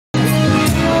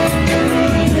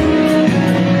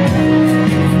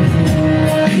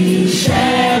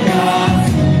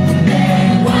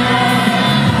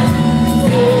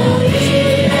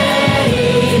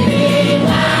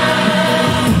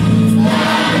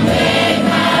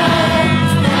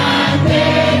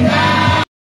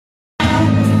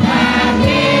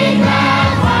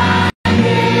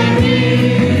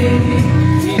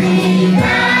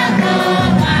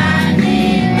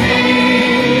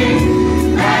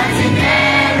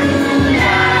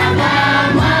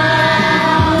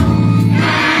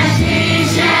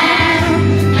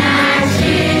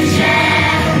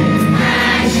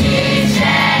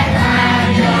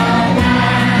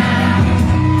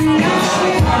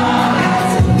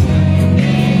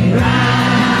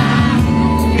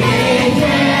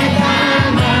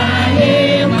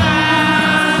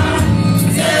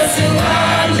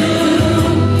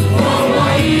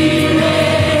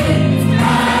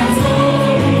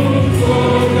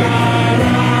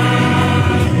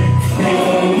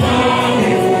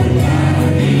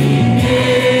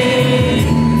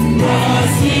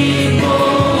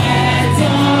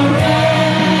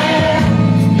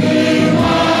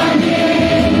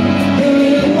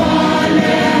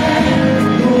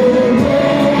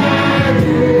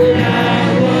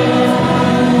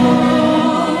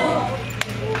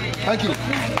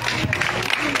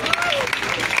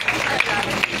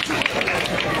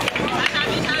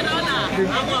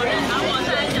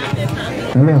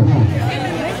Hello.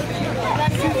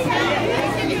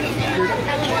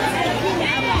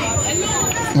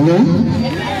 Hello.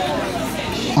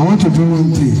 I want to do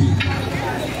one thing.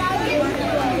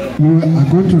 You are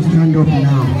going to stand up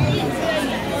now.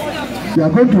 You are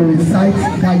going to recite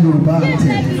that Yorùbá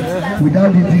Anthem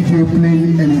without the DJ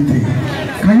playing anything.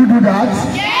 Can you do that?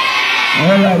 Yeah.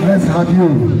 All right, let's have you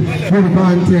Yorùbá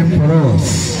Anthem for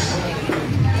us.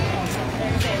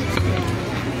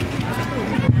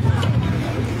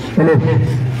 Hello.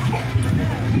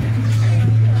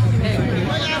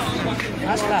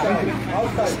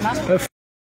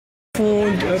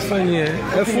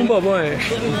 Fún bọ̀bọ̀ ẹ̀.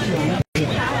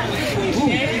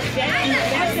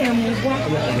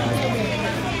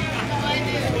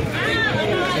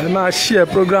 Ẹ máa share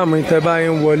program ìtẹ́ bá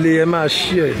yín wọlé, ẹ máa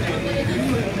share.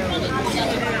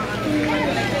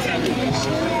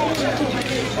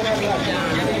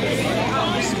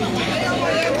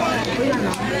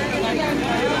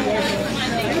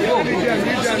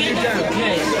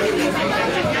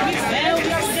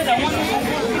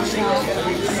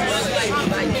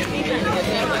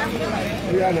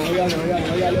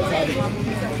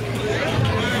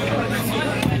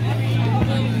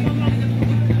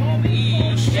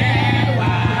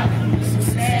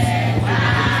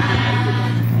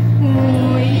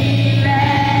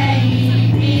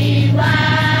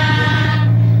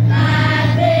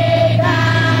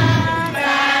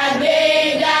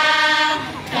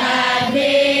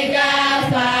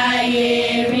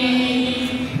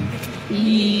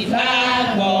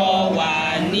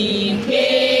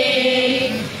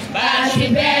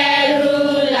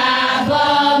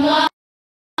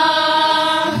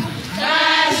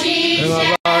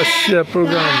 Share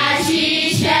program.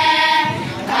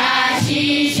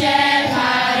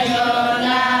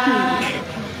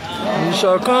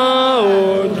 Ìṣọ̀kan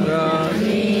òdra.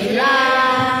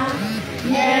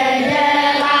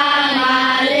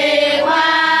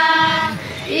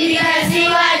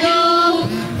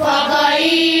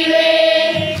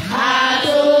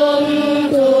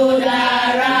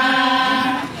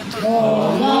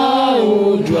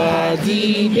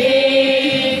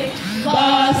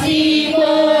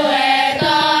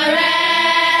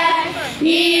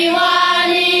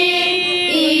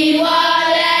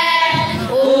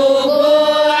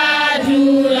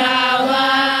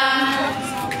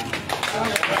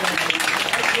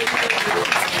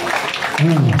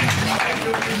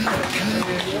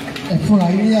 Fúnra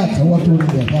yín ní àtẹ́wọ́ tó rí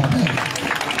rẹ̀ dáadáa.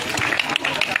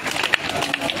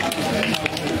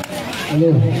 Hello,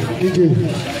 DJ,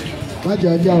 má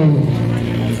jẹ́ ajá ọ̀rọ̀.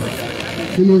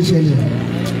 Kí ló ń ṣẹlẹ̀?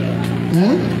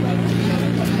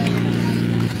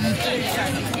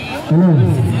 Hello,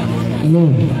 hello.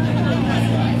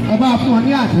 Ẹ bá fún ọ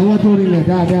ní àtẹ́wọ́ tó rí rẹ̀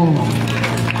dáadáa.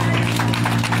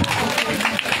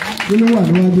 Kí ló wà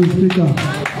níwájú spíkà?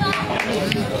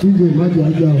 DJ, má jẹ́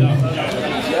ajá ọ̀rọ̀.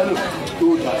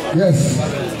 Yes,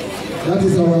 that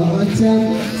is our anthem.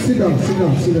 Sit down, sit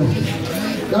down, sit down.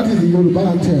 That is the Yorùbá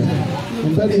Anthem.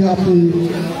 I'm very happy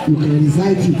you can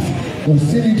recite it, but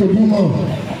still need to do more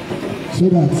so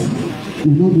that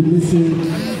you will not be missing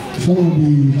some of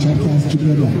the chapters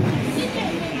together.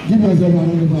 Give yourself a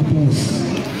round of applause.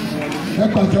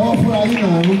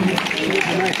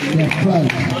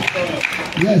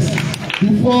 Yes,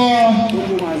 before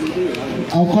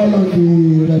I'll call on the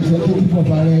representative of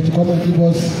Ààrẹ to come and give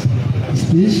us a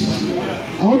speech,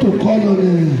 I want to call on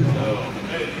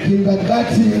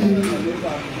kindergarten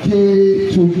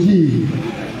K2G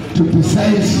to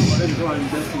present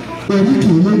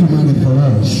Yorùbá Nation for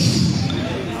us.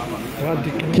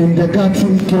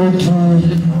 Kindergarten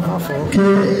K2G.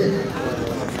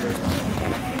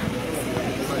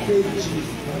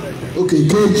 Okay,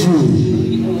 KG.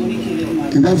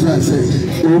 And that's what I said.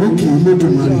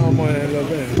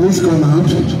 Please come out.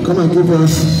 Come and give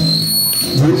us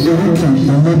the KG.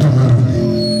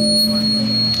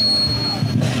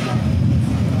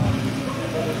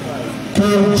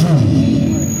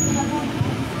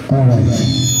 All right.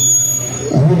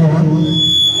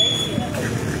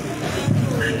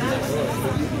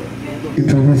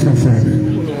 Introduce yourself.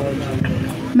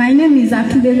 My name is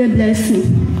Akindele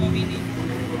Blessing.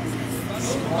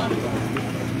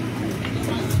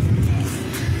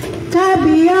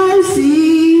 Kábíyèsí,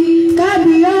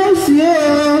 kábíyèsí o,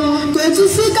 kò tún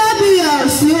sí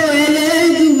kábíyèsí o,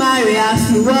 Elédùmarè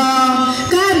àsìwọ́.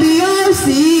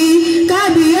 Kábíyèsí,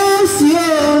 kábíyèsí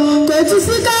o, kò tún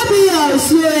sí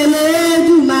kábíyèsí o,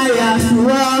 Elédùmarè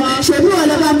àsìwọ́. Ṣèbí wọn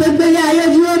lọ́ba gbégbélé ayé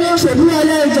dúró, ṣèbí wọn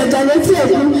lọ ìjọ̀jọ̀ létí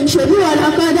èkú, ṣèbí wọn lọ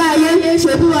kọ́dá ayé,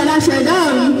 ṣèbí wọn lọ ṣẹ̀dá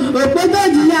ọ̀run. Òpó tó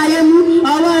ìdílé ayé mú,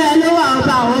 ọwọ́ rẹ̀ ló wà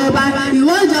ọba àwọn ọba.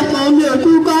 Ìwọ ìjọpọ̀ omi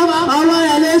òkú kọ́, ọwọ́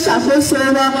ṣàkóso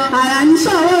wọn àrà ní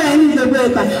sọ̀rọ̀ rẹ̀ ní gbogbo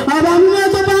ìgbà ọba mímọ́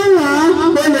tó bá wọ̀n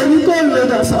olè ní kó lò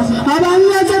dọ̀sọ̀ ọba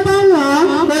mímọ́ tó bá wọ̀n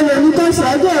olè ní kó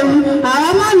sọ́dọ̀ òru àwa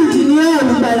márùndín ní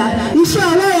olùgbàlà iṣẹ́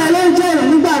ọwọ́ rẹ̀ ló jẹ́ ìrìn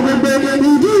nígbà gbogbo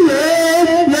ìdí rèé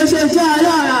ló ṣe jẹ́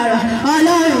ọlọ́run àrà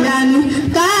ọlọ́run ìyanu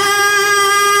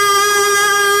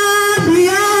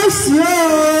kábíyèsí o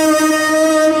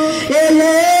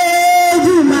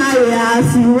Elédùmarè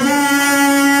àsìwọ́.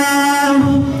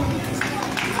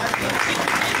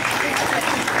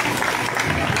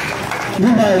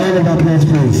 Give my round of applause,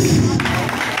 please.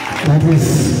 That is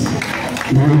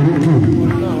the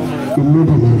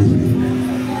Olódùmarè.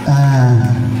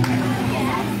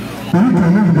 Orúkọ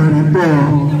Olódùmarè bọ̀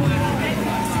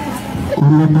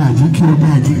ọlọ́ba àjíkí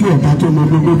ọba tó mọ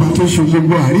gbogbo ọba tó ṣe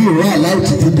gbogbo àrí ìró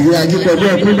aláwùtí ti bèrè ajípẹ̀lú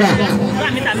ẹ̀kúndà.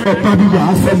 Ọ̀pá bíbá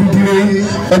afẹ́bídíré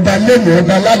ọba lẹ́nu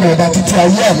ọba lánàá ọba títí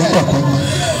ayé àmì kọ̀ọ̀kan.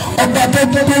 Ọba tó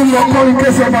ń lọ kọrin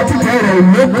kẹsàn ọba títí ẹ̀rọ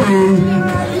ìlókè.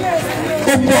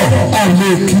 Ó pọ̀ àmì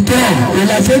èkìtọ́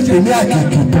ìlàsẹ́jì ní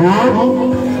àkìkìtọ́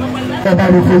ọba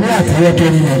nìkan ní àtẹ́wọ́ tó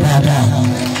yẹ dáadáa.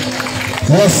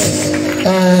 Yes,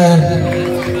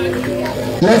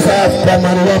 let's have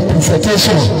primary one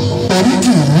presentation.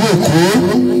 Oríkì ìlú Èkó.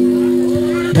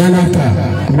 Then after,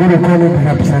 I'm going to call it the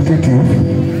representative.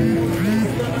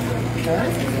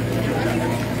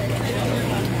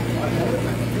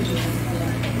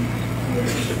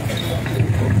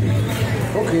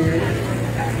 Okay.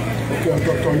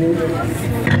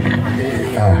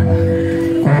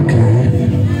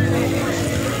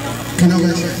 Can I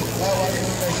wait?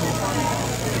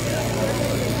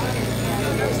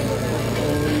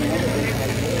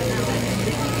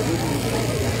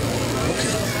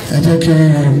 Ẹ jẹ́ kí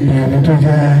ìrìn tó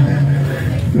jẹ́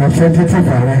representative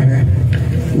ààrẹ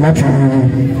láti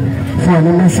fún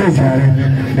ọdún mẹ́sẹ̀jì ààrẹ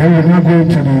then we now go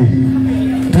to the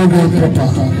program proper.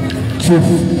 Chief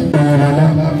Yorùbá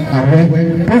Ààrẹ.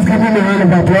 Please give him a round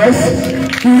of applause.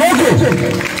 Logo.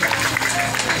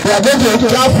 We are going to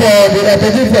clap for the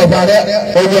representative of Ààrẹ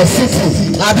on your city.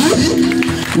 Abi,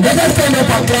 let us stand up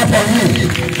and clap for you.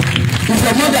 It's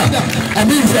your mother, I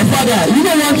mean it's your father. You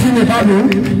don't want him about him.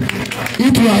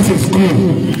 It was a school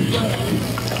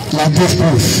like this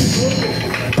place.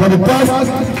 For the past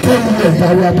 10 years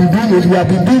that we have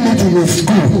been doing it in a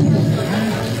school.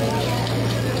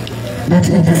 But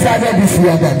he decided this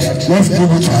year that let's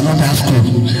give it to another school.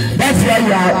 That's why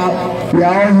we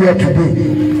are all here today.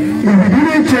 If we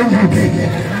didn't change it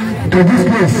to this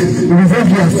place, it is just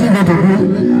we are still going to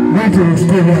go to the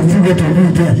school, we are still going to do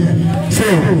it there. So,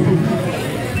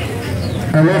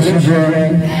 I want you to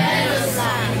join.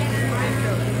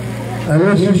 I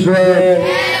want you to join.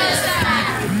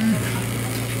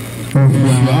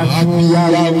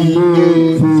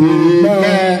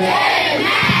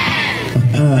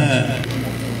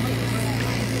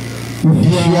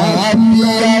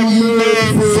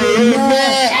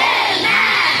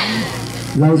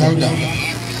 Louder.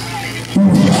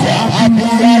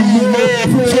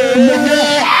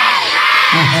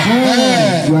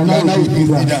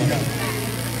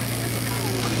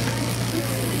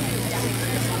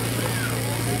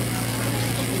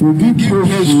 We give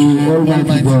praise to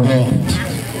Almighty God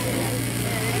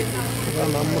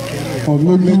for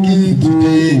making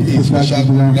today a special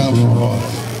program for us.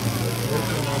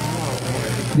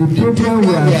 The program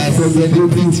we are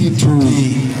celebrating today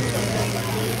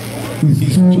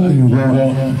is too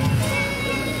involved.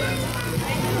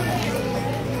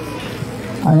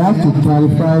 I have to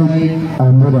clarify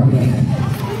another.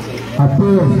 A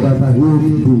parent that I heard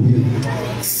today.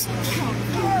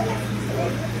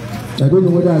 I don't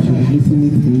know whether I should be listening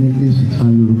in English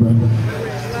and Yoruba.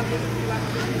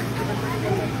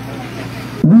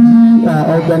 We are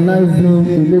organizing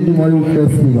a Lady Mori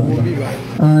Festival,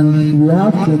 and we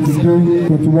have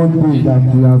 21 days that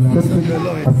we have set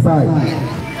aside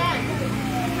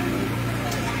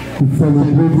to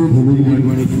celebrate the Lady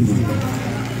Mori Festival.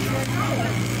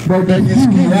 But the thing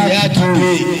we have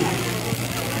today,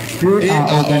 they are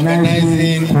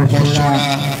organizing cultural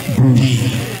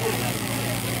day.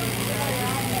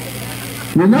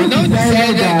 We now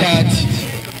decided that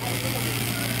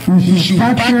we should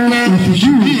partner, we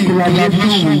should do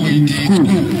collaboration with the school.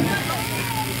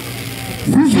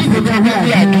 This is the program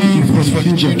we are doing for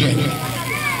the children.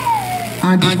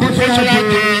 And the cultural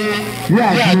day we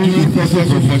are doing is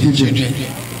also for the children.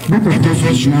 Both of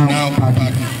us should now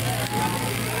partner.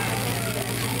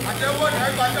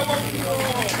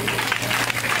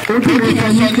 Ojú ìsọ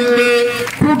ní pé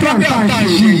program tá a ṣe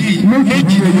yìí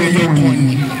méjì ní ẹyọ kan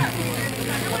ni.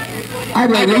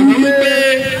 Àdàlẹ́ wípé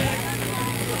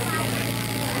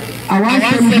àwọn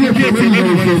aṣèlú ìpínlẹ̀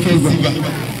Yorùbá festival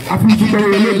àfihàn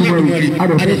olóògbé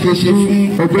àdọ̀fẹ́ ṣe fún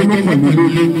ọjọ́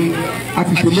mọ́kànlélógún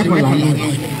àti ṣe mọ́kànlá náà.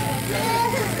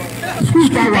 Skúl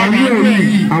ta wà ní ẹ̀rí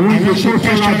àwọn ṣe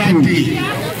social day.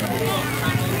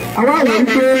 Àwa wò ó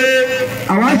pé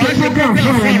àwọn ṣe program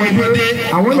fún àwọn ọmọdé,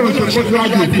 àwọn náà ṣe social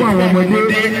day fún àwọn ọmọdé.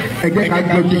 Ẹ jẹ́ ká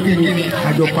jọ kí ni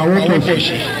àjọpọ̀ àwọn pọ̀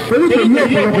sí. Torí kò ní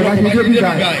ọ̀pọ̀lọpọ̀ bá ṣe dé bí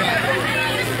dáa.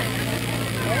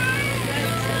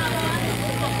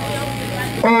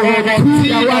 Ọ̀rọ̀ tí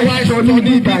àwa sọ ní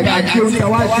bíbá àti ohun tí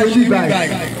àwa ṣe bíbá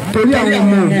torí àwọn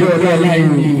ọmọ òbí ọ̀la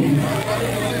ìlú.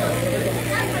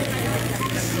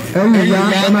 Ẹ̀yin ìyá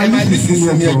ẹ máa yí sísí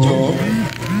ní ẹjọ́.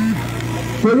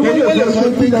 Pẹ̀lú wọ́n lè sọ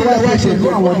pé àwa ṣe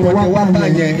fún àwọn ọmọ wa wà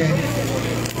nìyẹn.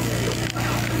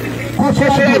 Wọ́n fẹ́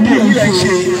ṣe bí èyí ẹ̀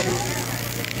ṣe.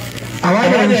 Àwa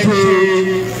náà ń ṣe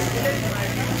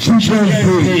children's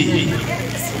day.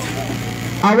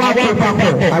 Àwa kó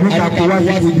papọ̀ àbí kakó wá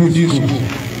sí ibi ìdíkù.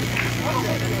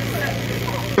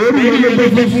 Orí ilé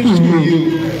gbogbo fún mi o.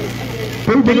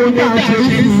 Orí gbogbo ń bá a ṣe é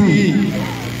sí i.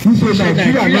 Ṣíṣe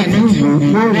Nàìjíríà náà tún wò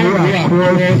wọ́n wo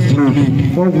àkọ́ọ̀dù lórí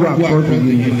wọ́n wo àkọ́ọ̀dù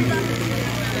lórí.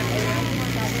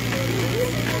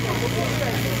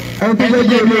 Ẹni tó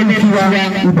lọ́jọ́ olórí tiwa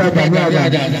Ìbàdàn ní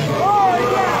àgbàdà.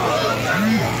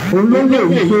 Olóyè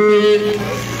wípé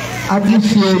a ti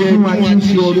ṣe ọdún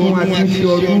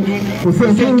kò sí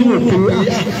ẹjọ́ ń wò pé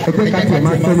ẹgbẹ́ ká tẹ̀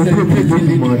máa sẹ́lẹ̀bírẹ̀tì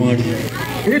lórí ìmọ̀ rẹ̀.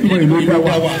 Èdùmọ̀ ìlú dá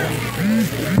wa.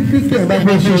 Títí tẹ̀ bá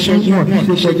fẹ́ ṣe ọdún wọn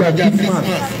kì í ṣe kọjá Christmas.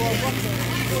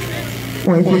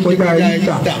 Wọ́n ń ṣe kọjá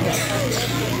Easter.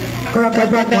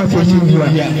 Kárakáta kan ṣe ní ìlú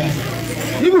àyà.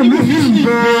 Nínú ìlú yìí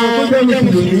gan-an tó jẹ́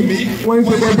Mùsùlùmí, wọ́n ń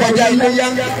ṣe kọjá Iléyá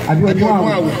àbí ọdún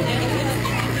àwẹ̀.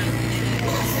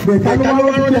 Bẹ̀ẹ̀ta ló wá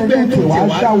lọ́dún tẹ̀ ń tẹ̀ wá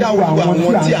dáwọ́ àwọn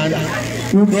tí à ń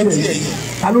tiẹ̀.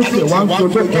 Ta ló tiẹ̀ wá ń sọ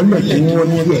bẹ́ẹ̀ tẹ́lẹ̀ tí wọ́n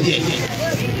tiẹ̀.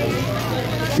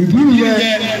 Ìdí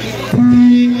yẹn tí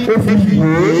ó fi wò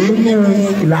ó nínú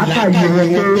làákàyè wọn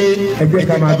pé ẹ jẹ́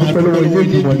ká máa dúpẹ́ lọ́wọ́ ilé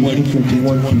ìgbìmọ̀ ní tuntun tí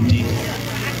wọ́n ti.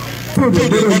 Tí òde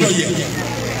lórí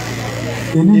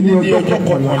èyí ní ọjọ́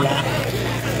kọkànlá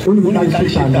olùkọ́ ṣe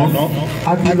ṣàná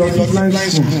a ti lọ sí blind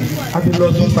school a ti lọ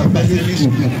sí secondary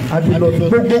school a ti lọ sí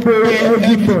gbogbo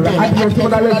everything a ti lọ sí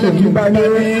ọlálẹ́sẹ̀ nígbà ní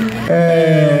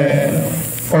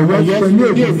Ọ̀yọ́ pẹ̀lú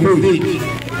èdè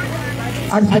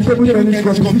a ti ṣe table tennis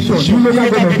competition ní local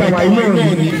government àwa ilé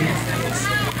ọ̀run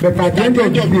bẹ̀tà jẹ́ńdọ̀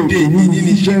dìde ní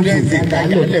ìṣẹ́ǹsì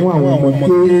ìkàlẹ̀ fún àwọn ọmọ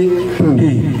kéèké.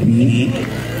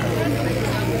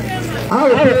 A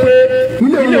rò pé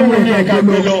ilé ìwé ẹ̀ka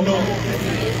lọ.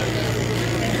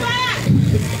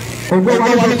 Ọgbọ́n wa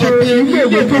wá pé ilé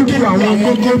ìwé tó ń tu àwọn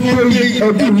gbogbo tó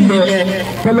ẹbí ń lọ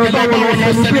pẹ̀lú bá wọn lọ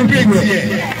sẹlẹbírẹtì ẹ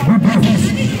bíbí.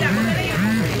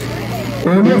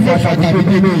 Òun ló fà sàdúgbò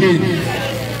délé.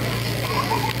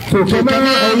 Tòkè máa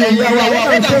ẹ̀yẹ ìyá wa wọ́n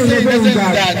kàn tó ilé bẹ́ẹ̀ ń gbà.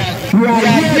 We are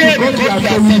here because we are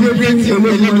celebrating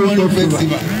Olóyinló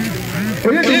festival.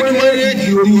 Olóyinló is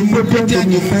the omnipotent,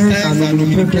 omnipresent and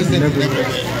omnipresent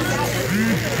everywhere.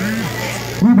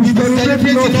 We will be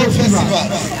celebrating our festival,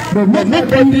 but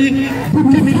nobody put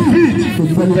in feet to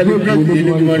celebrate the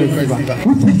Olóyinló festival,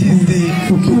 which is the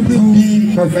Supreme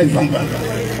festival.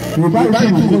 Yorùbá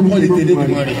Nation will call it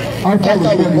Elédùmarè. Hausa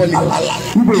will call it Alala.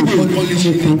 Igbo will call it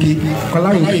Ṣèkèké.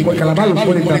 Calabar will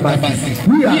call it Tabasi.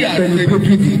 We are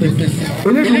celebrating the festival.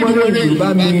 Elédùmarè Yorùbá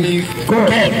means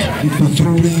God is the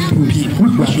true truth,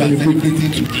 which we are celebrating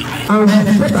today. And we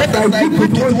set aside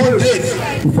 21 days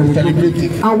to celebrate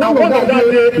it. And one of that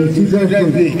day is Jesus'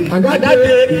 day. And that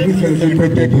day is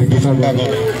celebrated in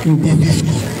this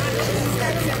school.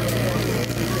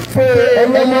 So,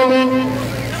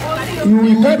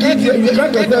 you got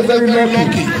yourself very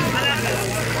lucky.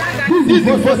 This is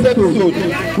the first episode.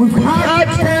 We've had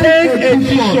 10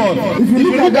 editions. If you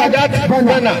look at that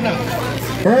banner,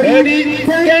 every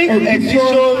 10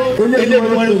 editions,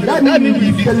 that means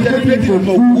we celebrated for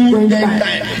good 10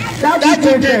 times. That's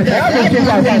 10 times. I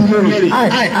have a story. I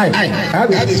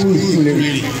have a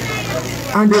story.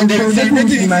 And then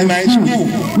celebrated in my school,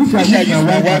 which I use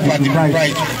my wife at the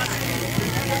right.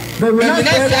 But when I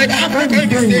said, I can't be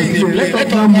staying here, let us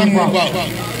now move out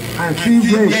and see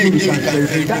where it is and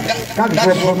celebrate.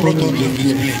 That's what brought us to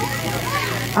display.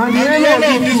 And the end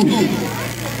of this school,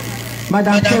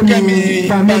 Madam Kemi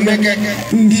Pameke,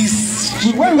 is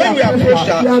when we approach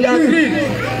her, we agreed.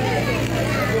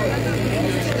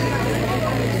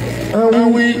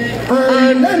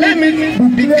 And let me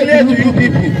declare to you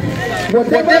people,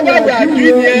 whatever we are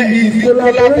doing here is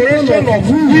collaboration of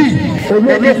we,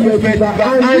 Olóyinló Festival,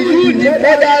 and you, the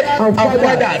mothers and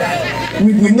fathers,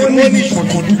 with the money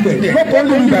contributed. Not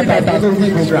only that I started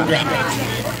this program.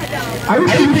 Are you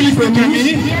listening to me?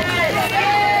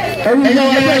 And you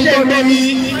are saying to me,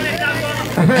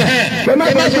 Bẹ́ẹ̀ má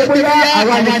bá ṣe bóyá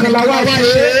àwa nìkan la wá ṣe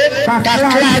kàkàrà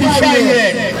àdúgbò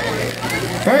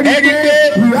ẹni pé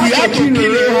ìyá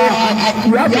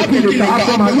tó kí ni ká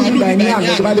fọ́ màá ní ìgbà ẹni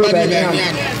àná tó bá dé ọ̀dà ẹni àná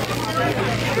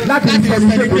láti sọ ní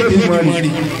pé kò lè mọ̀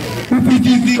rí.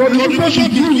 Olùkọ́ tó ti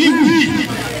dùn yìí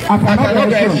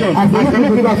àtàlọ́dọ̀ ẹ̀sán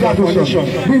àtàlọ́dọ̀ àtàlọ́dọ̀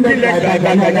nílẹ̀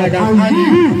àgbàlagbà àǹdí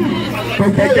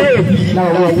pẹ̀pẹ̀tẹ̀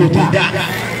làwọn òbí dá.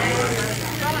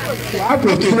 Wàá tó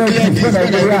tún ẹ̀sìn fún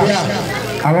Nàìjíríà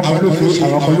àwọn kan ló ṣe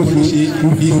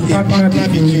ìfipápá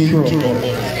bí ní ìṣòro.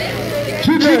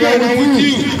 Children are with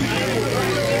you.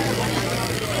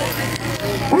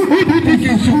 Who do you think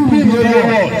is ruling the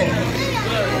world?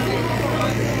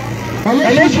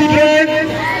 Hello, children.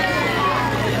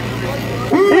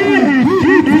 Who do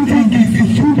you think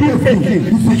is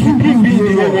ruling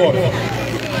the world?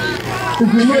 If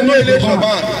you know election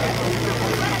man,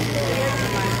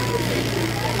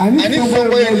 I need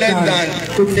somewhere less than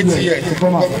 80 years to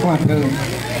come and tell them.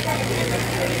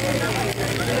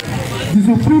 The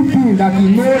supreme thing that you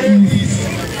know is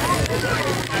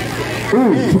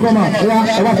to come out. I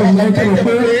want to make sure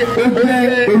pé ó jẹ́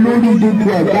olórí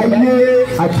gbogbo àgbáyé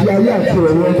àti ayé àti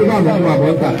ọ̀rọ̀ tó bá wà nínú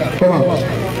àbọ̀ǹtà. Come out.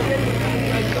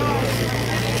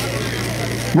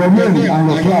 Your name and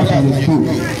your class and your school.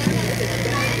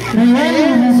 My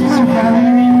name is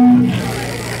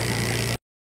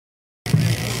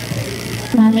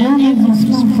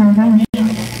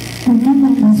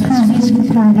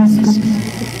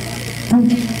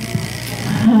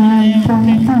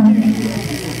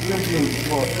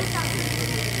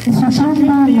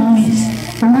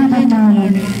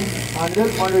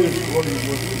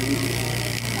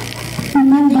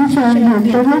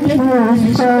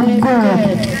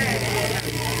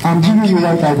I'm giving you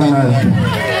 1,000 naira.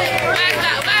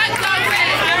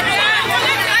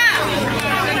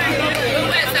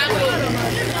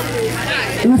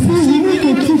 You see, we need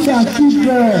to teach our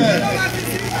children.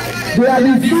 They are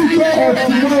the future of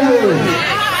tomorrow.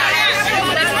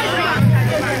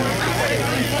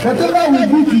 Whatever we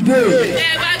do today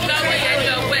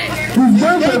is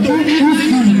going to do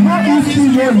history, not history,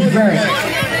 no event.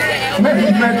 No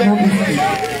event, no history.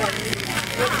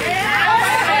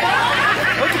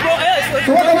 So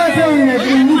what am I saying?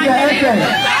 You need the essence.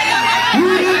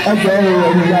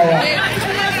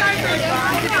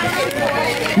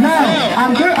 Now,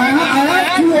 I have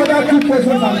two other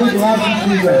questions I'm going to ask you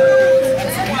children.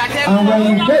 And when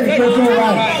you get the question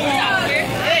right,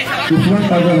 it's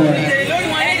 1,000 naira.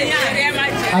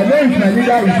 I know if my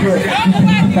leader is here, it's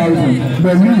 50,000.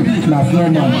 But me, it's not small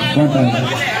man,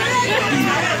 1,000.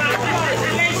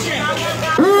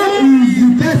 Who is the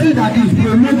person that is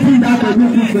promoting that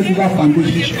community festival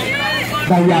foundation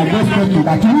that we are just talking,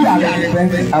 that we are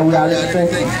representing and we are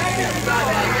representing?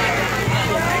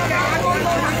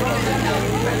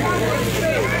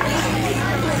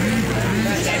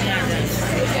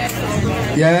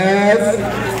 Yes.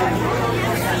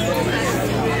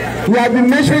 We have been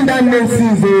mentioning that name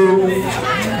since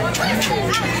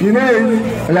you know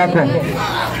it, Lapo.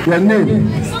 Your name.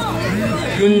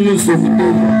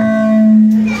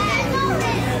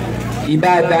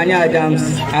 Ìbà Gani Adams,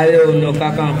 Ààrẹ Ọ̀nà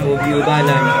Kakanfò Yorùbá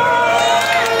land.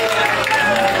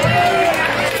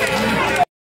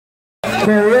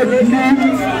 Correctly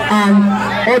and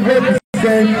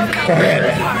 100% correct.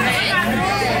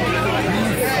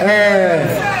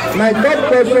 My third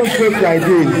question goes like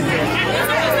this.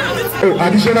 Oh,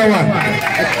 additional one.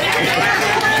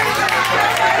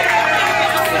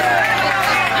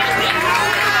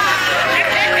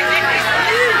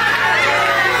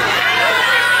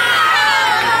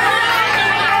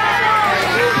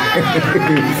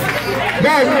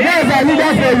 That's a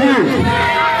leader for you.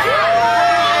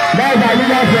 That's a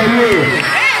leader for you.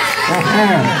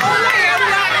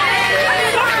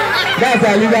 That's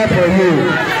a leader for you.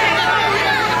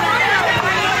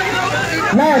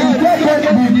 Now, the third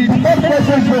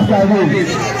question goes like this.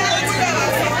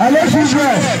 Hello,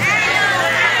 children.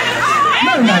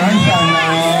 No, answer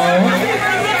now.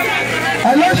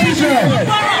 Hello, children.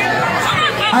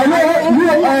 I know you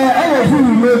all of you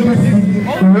know this.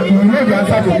 You know the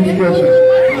answer to this question.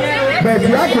 But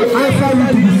you have to answer me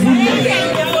to the full name.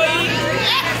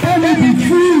 Tell me the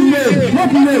full name,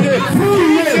 not name, full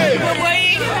name.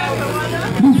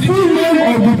 The full name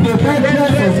of the proprietor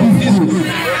of this group.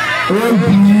 Oh,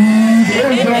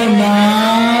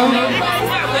 now.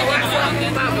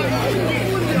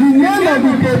 The name of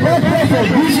the proprietor of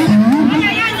this group,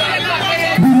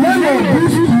 the name of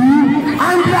this group,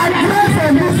 and the address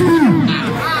of this group.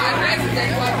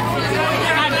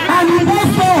 And the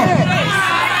pastor.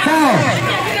 Now.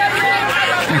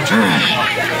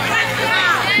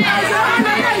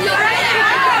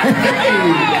 The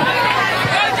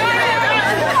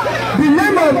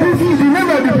name of this is the name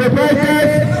of the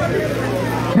proprietors,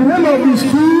 the name of the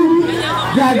school,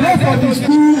 the address of the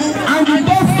school, and the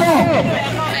bus stop.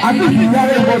 I think you are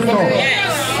a bus stop.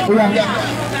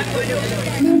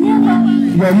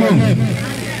 Your name?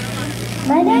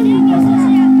 My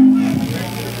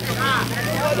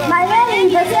name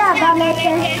is Jose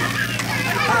Abamete.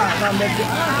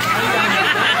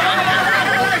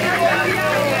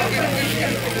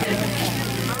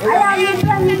 I am in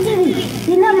primary 3.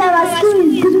 The name of our school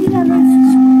is Good Primary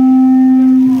School.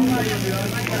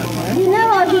 The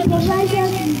name of the provider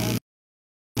is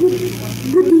Good.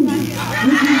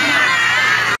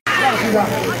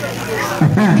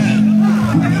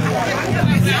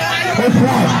 That's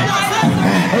right.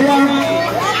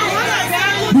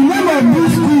 The name of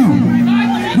this school,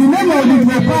 the name of the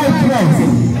proprietors,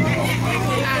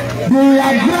 the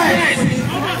address,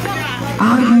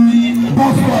 and the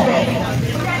bus stop.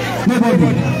 Nobody.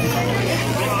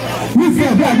 We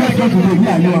said we are not going to be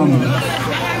here.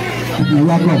 You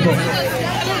are.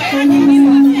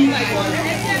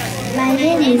 My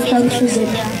name is Tomshuze.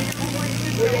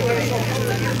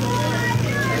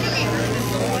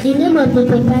 The name of the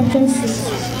proprietors is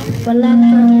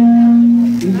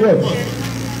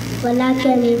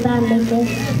Folakemi Bamete.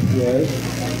 Yes.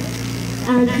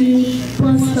 And the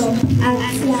bus stop at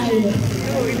Tiaye,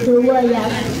 the warrior.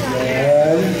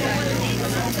 Yes.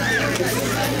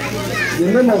 The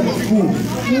name of the school. The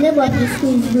name of the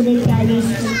school is Good Primary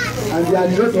School. And the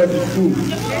address of the school.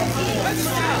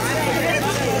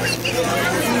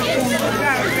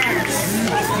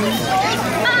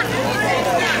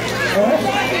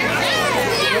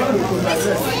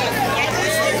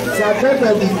 The address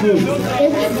of the school.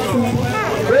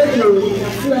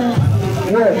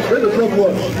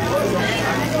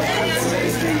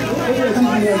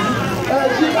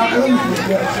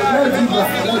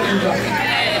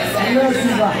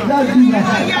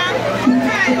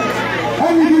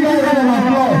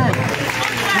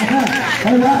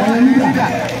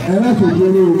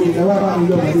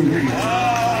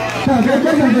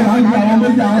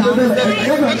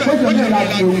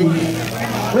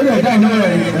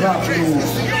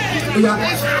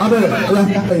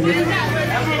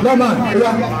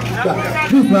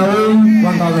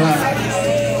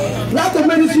 Lots of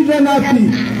many children happy.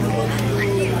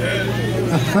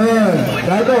 That's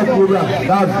all program.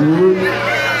 That's good.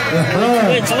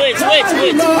 Wait.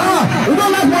 No, we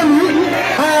don't like money.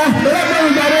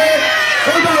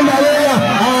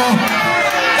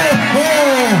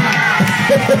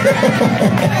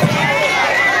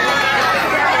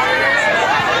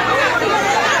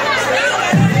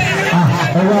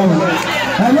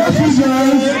 Hello,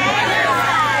 children.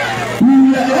 We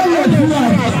are all of you are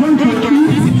going to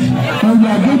eat and we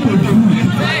are going to drink.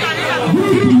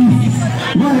 This is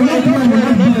why not one we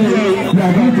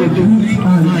are going to drink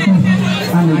and eat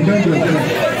and enjoy yourself.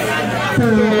 So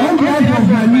on behalf of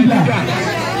my leader,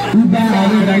 Iba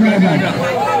Aredanada,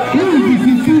 who is the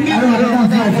 15th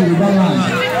Aredanada house in Yorùbá land,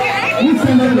 we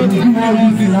celebrate to do all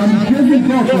this thing and praising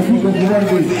God for people of the world.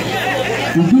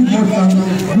 We give more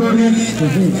glory to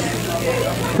him.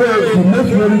 So the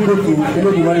most very good to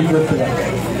Yorùbá Festival.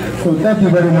 So thank you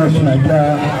very much, my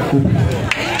dear people.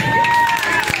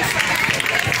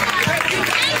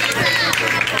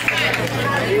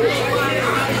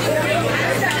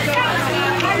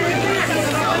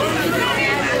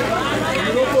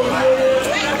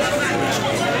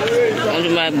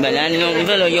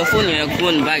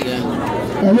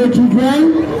 Hello, children.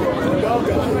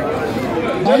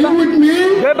 Are you with me?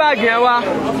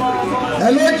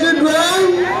 Hello, children.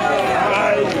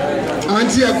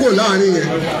 Àǹtí ẹ kò láàrin yẹn.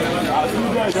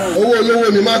 Owó olówó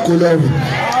ni má kó lọ́rùn.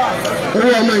 Owó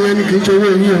ọmọ yẹn ni kì í ṣe owó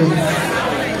yín o.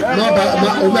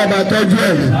 Ó bá ba tọ́jú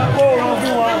ẹ̀ lọ.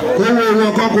 Owó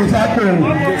wọn kọ́ kó sápò.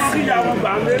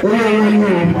 Owó wọn ni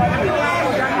o.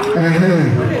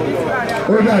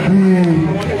 Ó dàbí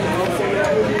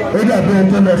ẹni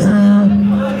tó lọ sí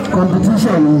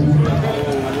competition ni.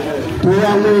 Tó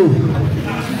wá lóyè.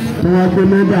 Tó wá gbé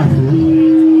mẹ́bà fún.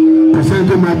 Kò sẹ́ni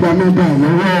tó máa gba mẹ́bà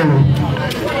lọ́wọ́ ọ̀rọ̀.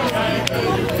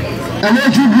 Hello,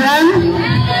 children.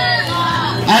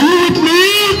 Are you with me?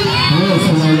 Yes,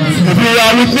 if you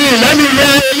are with me, let me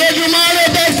hear Olódùmarè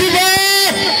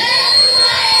festival.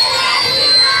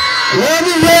 Let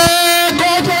me hear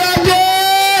cultural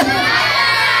day.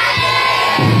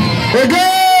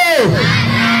 Again.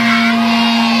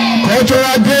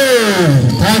 Cultural day.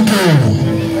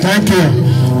 Thank you.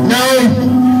 Now.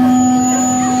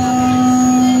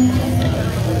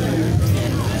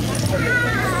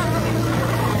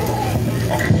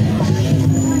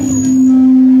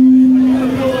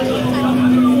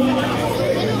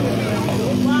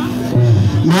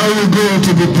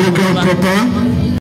 the program proper.